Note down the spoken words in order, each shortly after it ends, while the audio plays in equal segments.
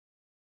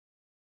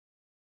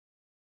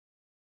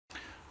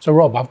So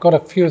Rob, I've got a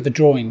few of the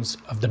drawings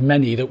of the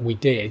many that we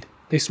did.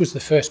 This was the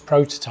first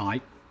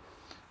prototype,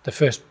 the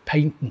first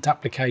patent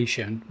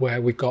application,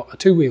 where we've got a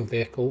two-wheel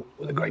vehicle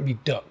with a great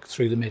big duck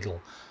through the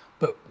middle.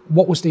 But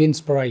what was the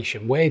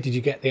inspiration? Where did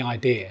you get the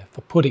idea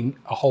for putting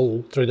a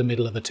hole through the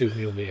middle of a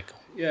two-wheel vehicle?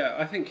 Yeah,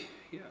 I think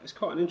it's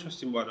quite an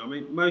interesting one. I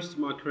mean, most of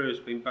my career has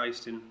been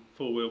based in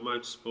four-wheel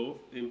motorsport,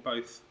 in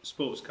both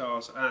sports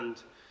cars and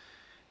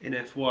in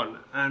F1.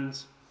 And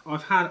I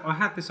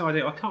had this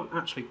idea. I can't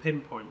actually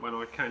pinpoint when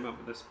I came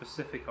up with a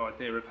specific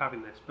idea of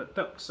having this, but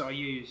ducks are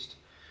used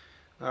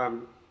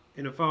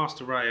in a vast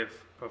array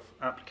of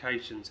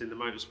applications in the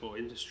motorsport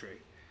industry.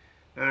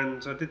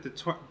 And I did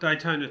the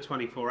Daytona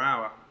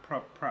 24-hour,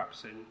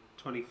 perhaps in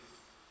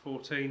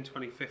 2014,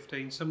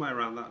 2015, somewhere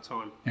around that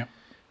time. Yep.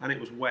 And it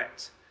was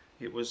wet.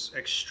 It was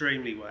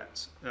extremely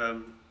wet.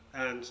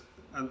 And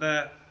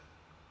there,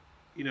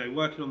 you know,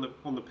 working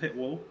on the pit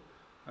wall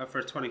for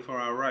a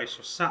 24-hour race,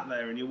 you're sat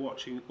there and you're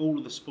watching all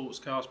of the sports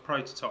cars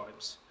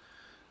prototypes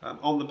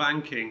on the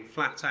banking,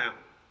 flat out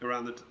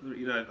around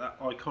that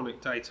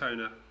iconic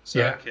Daytona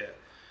circuit.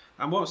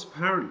 Yeah. And what's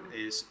apparent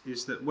is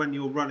that when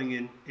you're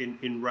running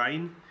in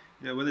rain,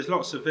 you know, when there's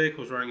lots of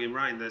vehicles running in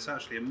rain, there's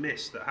actually a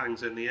mist that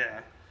hangs in the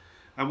air.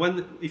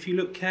 And if you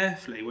look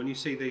carefully, when you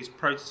see these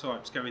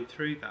prototypes going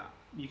through that,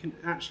 you can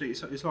actually,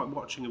 it's like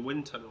watching a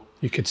wind tunnel.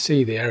 You could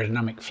see the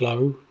aerodynamic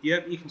flow.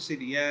 Yep, you can see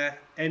the air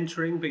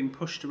entering, being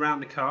pushed around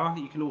the car.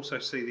 You can also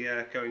see the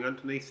air going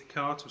underneath the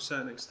car to a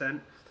certain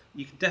extent.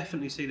 You can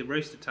definitely see the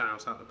rooster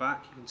tails out the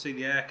back. You can see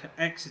the air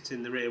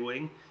exiting the rear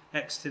wing,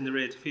 exiting the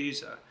rear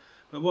diffuser.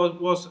 But what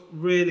was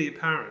really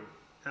apparent,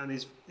 and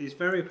is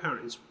very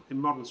apparent in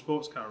modern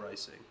sports car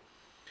racing,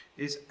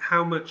 is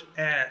how much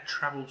air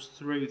travels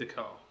through the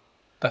car.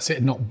 That's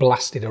it, not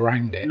blasted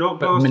around it,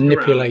 but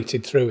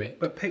manipulated through it.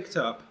 But picked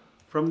up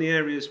from the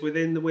areas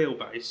within the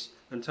wheelbase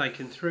and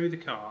taken through the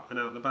car and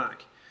out the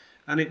back.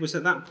 And it was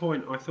at that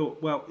point I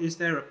thought, well, is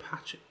there a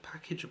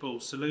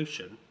packageable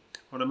solution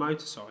on a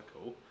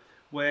motorcycle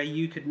where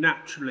you could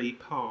naturally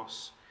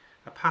pass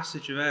a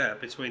passage of air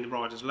between the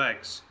rider's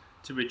legs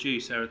to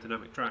reduce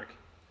aerodynamic drag?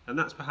 And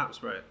that's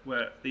perhaps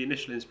where the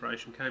initial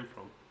inspiration came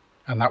from.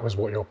 And that was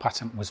what your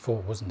patent was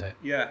for, wasn't it?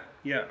 Yeah,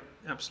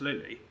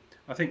 absolutely.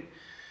 I think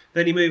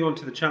then you move on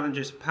to the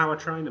challenges of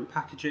powertrain and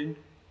packaging,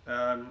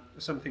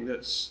 something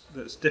that's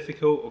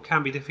difficult or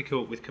can be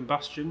difficult with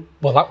combustion.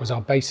 Well, that was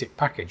our basic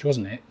package,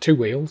 wasn't it? Two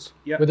wheels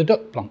with a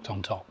duck plonked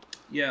on top.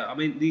 Yeah, I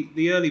mean,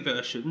 the early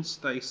versions,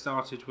 they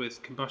started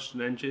with combustion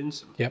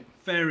engines. Yep.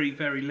 Very,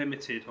 very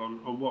limited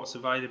on what's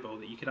available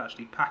that you could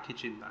actually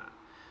package in that.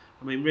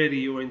 I mean, really,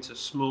 you're into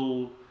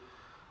small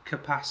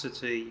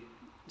capacity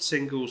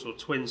singles or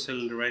twin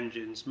cylinder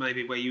engines,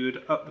 maybe where you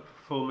would up the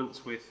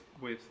performance with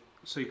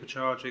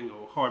supercharging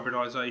or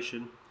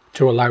hybridization.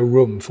 To allow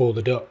room for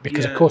the duck,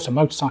 because of course a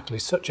motorcycle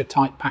is such a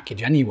tight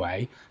package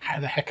anyway. How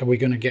the heck are we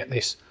going to get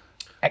this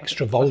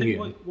extra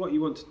volume? I think what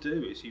you want to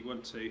do is you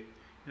want to,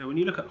 when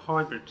you look at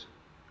hybrid,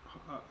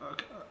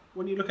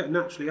 when you look at a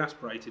naturally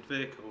aspirated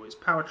vehicle, its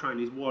powertrain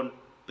is one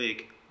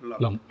big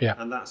lump,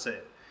 and that's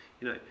it.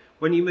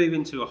 When you move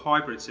into a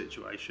hybrid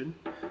situation,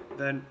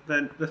 then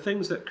the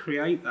things that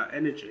create that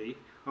energy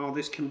are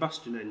this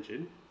combustion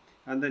engine,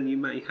 and then you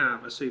may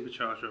have a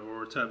supercharger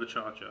or a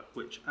turbocharger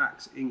which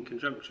acts in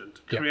conjunction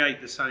to create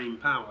the same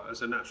power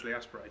as a naturally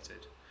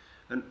aspirated.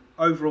 And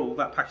overall,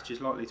 that package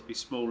is likely to be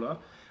smaller,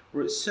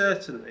 or it's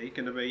certainly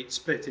going to be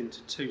split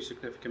into two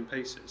significant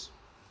pieces.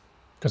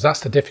 Because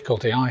that's the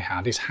difficulty I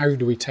had, is how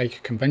do we take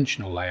a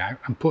conventional layout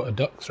and put a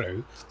duck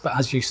through? But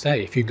as you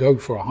say, if you go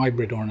for a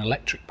hybrid or an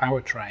electric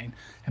powertrain,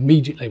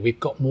 immediately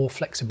we've got more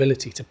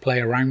flexibility to play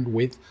around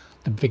with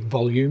the big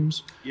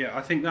volumes. Yeah,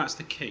 I think that's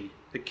the key.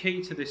 The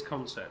key to this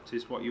concept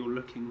is what you're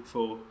looking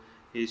for,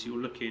 is you're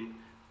looking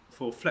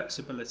for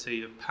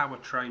flexibility of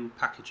powertrain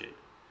packaging.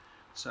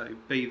 So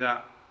be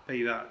that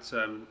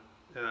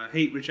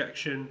heat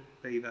rejection,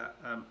 be that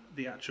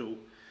the actual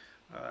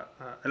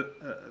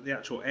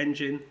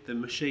engine, the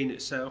machine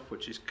itself,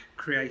 which is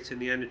creating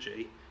the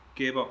energy,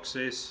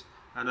 gearboxes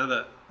and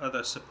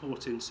other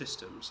supporting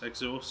systems,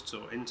 exhausts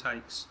or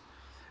intakes.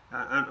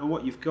 And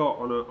what you've got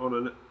on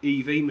an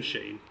EV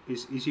machine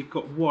is you've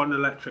got one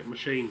electric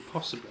machine,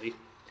 possibly.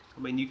 I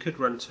mean, you could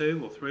run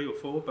 2 or 3 or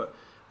 4, but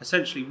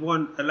essentially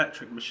one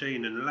electric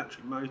machine, an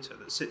electric motor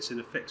that sits in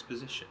a fixed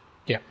position.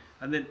 Yeah.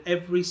 And then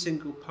every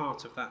single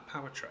part of that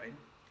powertrain,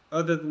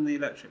 other than the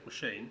electric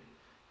machine,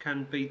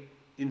 can be,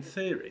 in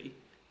theory,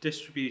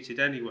 distributed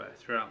anywhere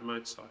throughout the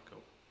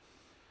motorcycle.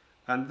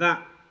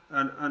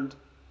 And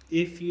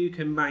if you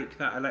can make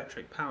that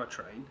electric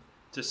powertrain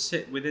to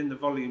sit within the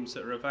volumes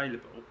that are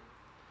available,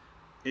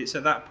 it's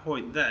at that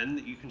point then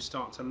that you can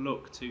start to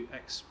look to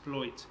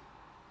exploit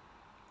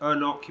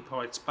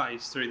unoccupied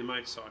space through the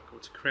motorcycle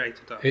to create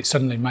a duck. It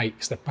suddenly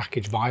makes the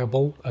package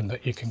viable and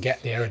that you can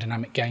get the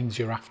aerodynamic gains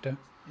you're after.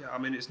 Yeah, I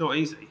mean, it's not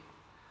easy.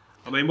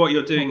 I mean, what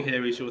you're doing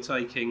here is you're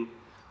taking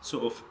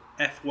sort of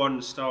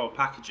F1 style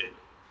packaging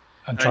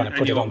and trying to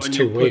put it onto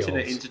two wheels. Putting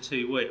it into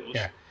two wheels.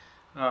 Yeah.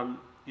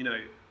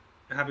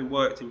 Having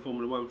worked in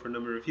Formula 1 for a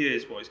number of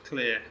years, what is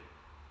clear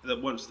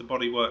that once the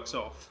body works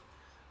off,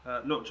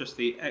 not just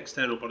the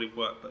external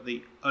bodywork, but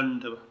the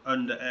under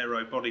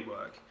aero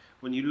bodywork.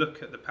 When you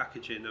look at the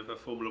packaging of a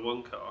Formula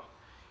One car,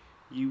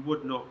 you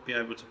would not be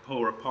able to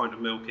pour a pint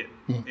of milk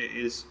in. It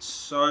is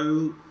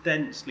so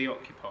densely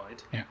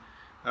occupied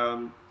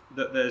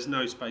that there's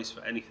no space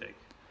for anything.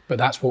 But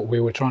that's what we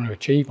were trying to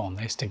achieve on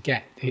this, to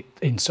get it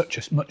in such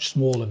a much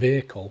smaller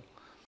vehicle